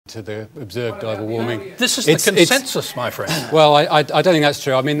to the observed global warming. This is the consensus, my friend. Well, I don't think that's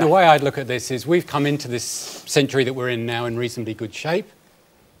true. I mean, the way I'd look at this is we've come into this century that we're in now in reasonably good shape.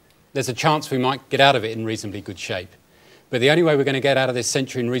 There's a chance we might get out of it in reasonably good shape. But the only way we're going to get out of this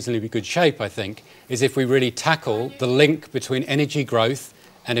century in reasonably good shape, I think, is if we really tackle the link between energy growth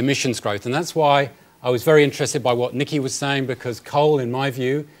and emissions growth. And that's why I was very interested by what Nikki was saying, because coal, in my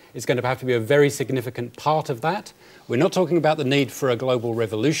view, is going to have to be a very significant part of that. We're not talking about the need for a global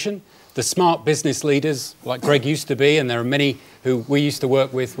revolution. The smart business leaders, like Greg used to be, and there are many who we used to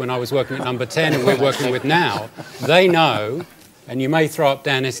work with when I was working at Number 10 and we're working with now, they know, and you may throw up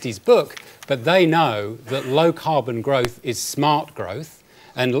Dan Estey's book, but they know that low carbon growth is smart growth,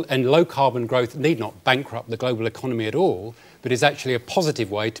 and low carbon growth need not bankrupt the global economy at all, but is actually a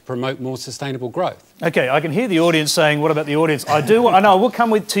positive way to promote more sustainable growth. Okay, I can hear the audience saying, what about the audience? I know I will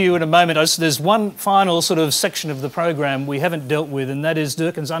come to you in a moment. There's one final sort of section of the program we haven't dealt with, and that is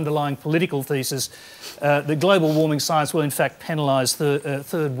Durkins' underlying political thesis that global warming science will in fact penalise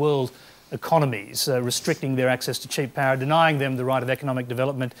third world economies, restricting their access to cheap power, denying them the right of economic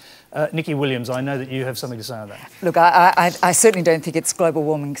development. Nikki Williams, I know that you have something to say on that. Look, I certainly don't think it's global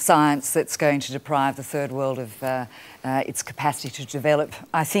warming science that's going to deprive the third world of its capacity to develop.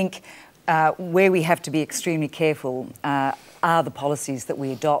 I think where we have to be extremely careful are the policies that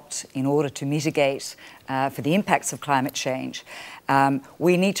we adopt in order to mitigate for the impacts of climate change.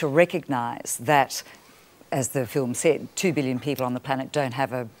 We need to recognise that, as the film said, 2 billion people on the planet don't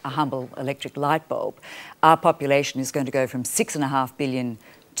have a humble electric light bulb. Our population is going to go from 6.5 billion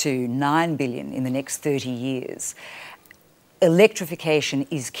to 9 billion in the next 30 years. Electrification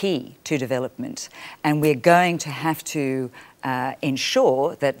is key to development, and we're going to have to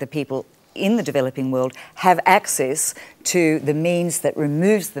ensure that the people in the developing world have access to the means that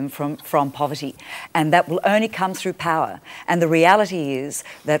removes them from poverty. And that will only come through power. And the reality is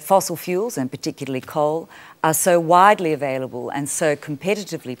that fossil fuels, and particularly coal, are so widely available and so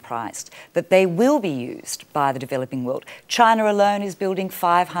competitively priced that they will be used by the developing world. China alone is building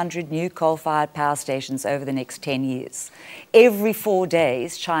 500 new coal-fired power stations over the next 10 years. Every 4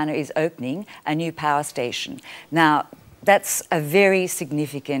 days, China is opening a new power station. Now, that's a very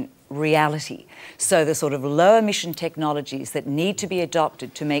significant reality. So the sort of low emission technologies that need to be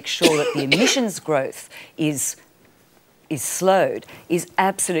adopted to make sure that the emissions growth is slowed is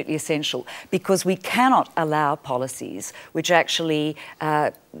absolutely essential, because we cannot allow policies which actually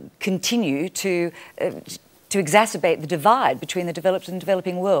continue to exacerbate the divide between the developed and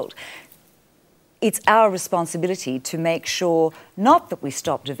developing world. It's our responsibility to make sure not that we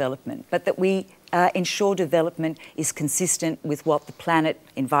stop development, but that we ensure development is consistent with what the planet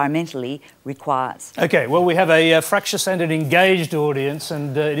environmentally requires. Okay, well, we have a fractious and an engaged audience,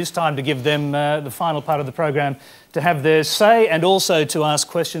 and it is time to give them the final part of the program to have their say and also to ask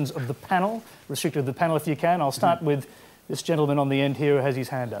questions of the panel. Restrict to the panel if you can. I'll start with this gentleman on the end here who has his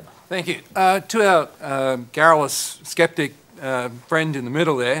hand up. Thank you. To our garrulous sceptic friend in the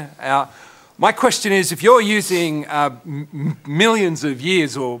middle there, my question is, if you're using millions of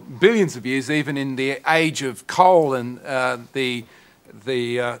years or billions of years, even in the age of coal, and the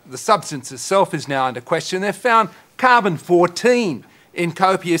substance itself is now under question, they've found carbon-14 in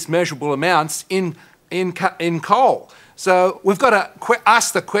copious measurable amounts in coal. So we've got to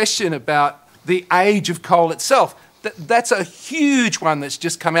ask the question about the age of coal itself. That's a huge one that's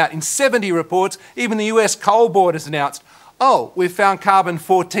just come out. In 70 reports, even the US Coal Board has announced, oh, we've found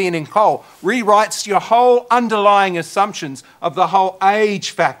carbon-14 in coal. Rewrites your whole underlying assumptions of the whole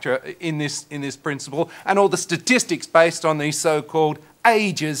age factor in this principle, and all the statistics based on these so-called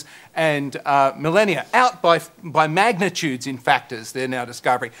ages and millennia, out by magnitudes in factors they're now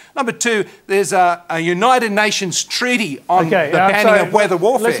discovering. Number two, there's a United Nations treaty on the banning of weather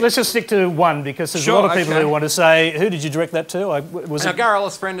warfare. Let's just stick to one, because there's a lot of people who want to say, who did you direct that to? Was our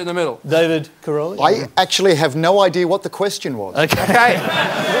garrulous friend in the middle. David Caroli? I actually have no idea what the question was. Okay.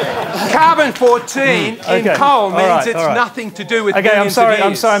 Carbon-14 in coal means it's nothing to do with billions of years.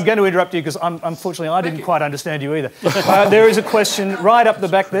 I'm sorry, I'm going to interrupt you, because unfortunately I didn't quite understand you either. There is a question right up the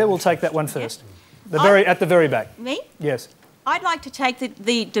back there. We'll take that one first. At the very back. Me? Yes. I'd like to take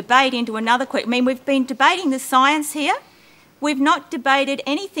the debate into another question. I mean, we've been debating the science here. We've not debated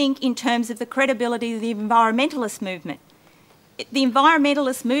anything in terms of the credibility of the environmentalist movement. The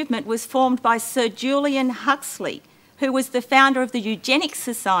environmentalist movement was formed by Sir Julian Huxley, who was the founder of the Eugenics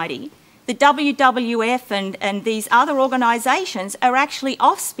Society. The WWF and these other organisations are actually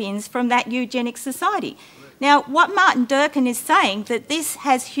offspins from that Eugenics Society. Now, what Martin Durkins is saying, that this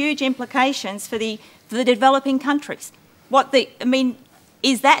has huge implications for the developing countries.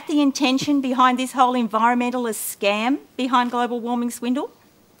 Is that the intention behind this whole environmentalist scam behind global warming swindle?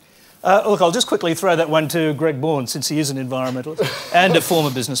 Look, I'll just quickly throw that one to Greg Bourne, since he is an environmentalist and a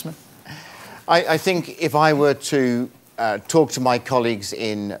former businessman. I think if I were to talk to my colleagues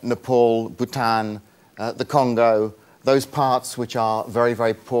in Nepal, Bhutan, the Congo, those parts which are very,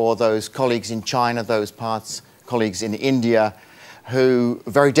 very poor, those colleagues in China, those colleagues in India, who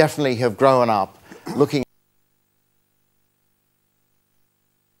very definitely have grown up looking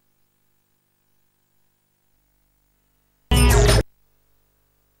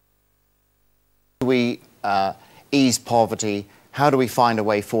we ease poverty, how do we find a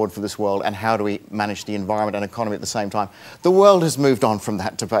way forward for this world, and how do we manage the environment and economy at the same time? The world has moved on from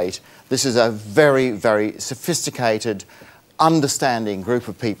that debate. This is a very, very sophisticated, understanding group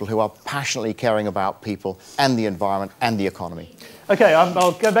of people who are passionately caring about people and the environment and the economy. OK,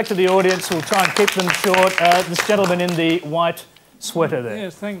 I'll go back to the audience. We'll try and keep them short. This gentleman in the white sweater there.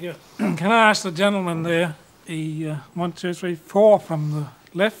 Yes, thank you. Can I ask the gentleman there, the 1, 2, 3, 4 from the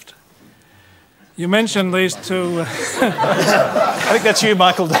left? You mentioned these two... I think that's you,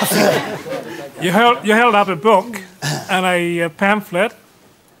 Michael Duffy. You held up a book and a pamphlet.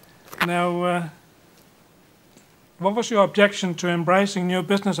 Now, what was your objection to embracing new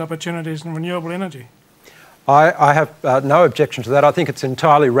business opportunities in renewable energy? I have no objection to that. I think it's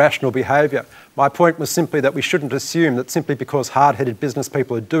entirely rational behaviour. My point was simply that we shouldn't assume that simply because hard-headed business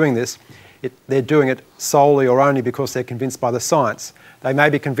people are doing this, they're doing it solely or only because they're convinced by the science. They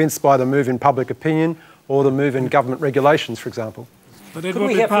may be convinced by the move in public opinion or the move in government regulations, for example. But it would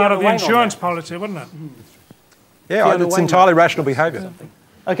be part of the insurance policy, wouldn't it? Yeah, it's entirely rational behaviour.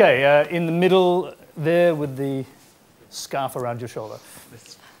 OK, in the middle there with the scarf around your shoulder.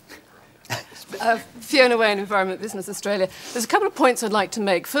 Fiona Wayne, Environment Business Australia. There's a couple of points I'd like to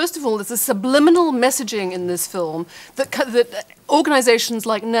make. First of all, there's a subliminal messaging in this film that organisations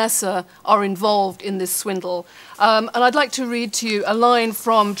like NASA are involved in this swindle. And I'd like to read to you a line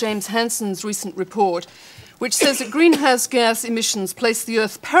from James Hansen's recent report, which says that greenhouse gas emissions place the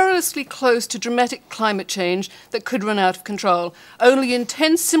Earth perilously close to dramatic climate change that could run out of control. Only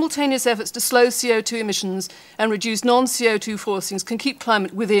intense simultaneous efforts to slow CO2 emissions and reduce non-CO2 forcings can keep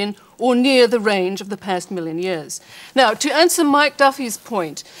climate within or near the range of the past million years. Now, to answer Mike Duffy's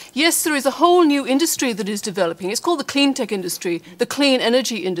point, yes, there is a whole new industry that is developing. It's called the clean tech industry, the clean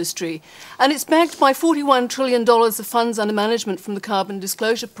energy industry, and it's backed by $41 trillion of funds under management from the Carbon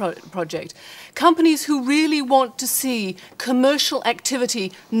Disclosure Project. Companies who really want to see commercial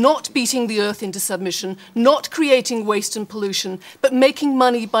activity not beating the Earth into submission, not creating waste and pollution, but making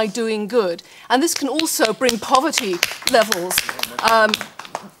money by doing good. And this can also bring poverty levels,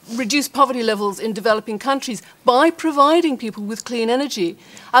 reduce poverty levels in developing countries by providing people with clean energy.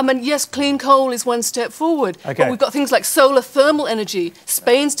 And yes, clean coal is one step forward, but we've got things like solar thermal energy.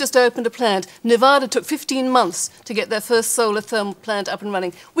 Spain's just opened a plant. Nevada took 15 months to get their first solar thermal plant up and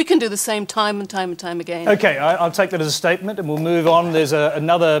running. We can do the same time and time and time again. OK, I'll take that as a statement and we'll move on. There's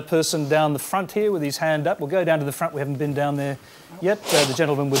another person down the front here with his hand up. We'll go down to the front. We haven't been down there yet. The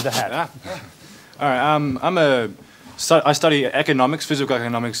gentleman with the hat. All right, I study economics, physical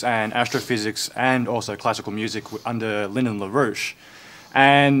economics and astrophysics and also classical music under Lyndon LaRouche.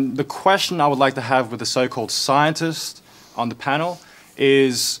 And the question I would like to have with the so-called scientist on the panel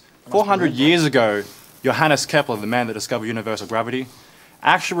is 400 years ago, Johannes Kepler, the man that discovered universal gravity,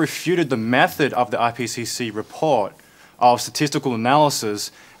 actually refuted the method of the IPCC report of statistical analysis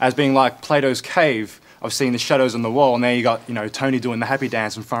as being like Plato's cave of seeing the shadows on the wall, and there you got, Tony doing the happy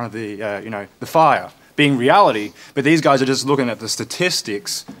dance in front of the, the fire, being reality. But these guys are just looking at the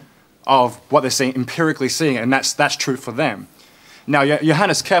statistics of what they're seeing, empirically seeing, and that's true for them. Now,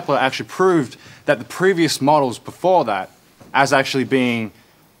 Johannes Kepler actually proved that the previous models before that as actually being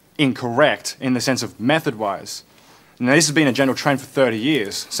incorrect in the sense of method-wise. Now, this has been a general trend for 30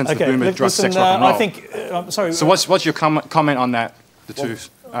 years since the boom of sex, rock and roll. I think, sorry. So what's your comment on that,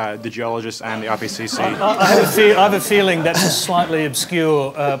 the geologists and the IPCC? I have a feeling that's a slightly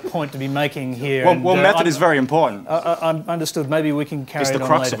obscure point to be making here. Well, method is very important. I'm understood. Maybe we can carry it on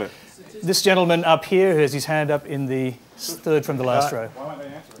later. It's the crux of it. This gentleman up here who has his hand up in the third from the last row.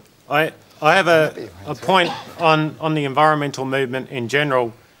 I have a point on the environmental movement in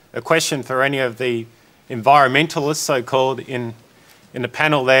general, a question for any of the environmentalists, so-called, in the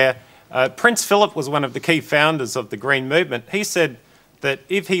panel there. Prince Philip was one of the key founders of the Green Movement. He said that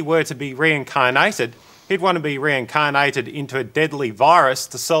if he were to be reincarnated, he'd want to be reincarnated into a deadly virus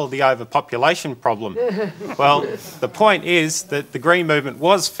to solve the overpopulation problem. Well, the point is that the Green Movement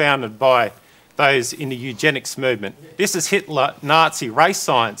was founded by those in the eugenics movement. This is Hitler, Nazi race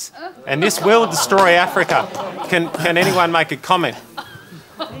science, and this will destroy Africa. Can anyone make a comment?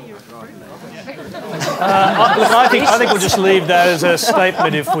 Look, I think we'll just leave that as a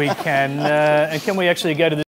statement if we can. And can we actually go to the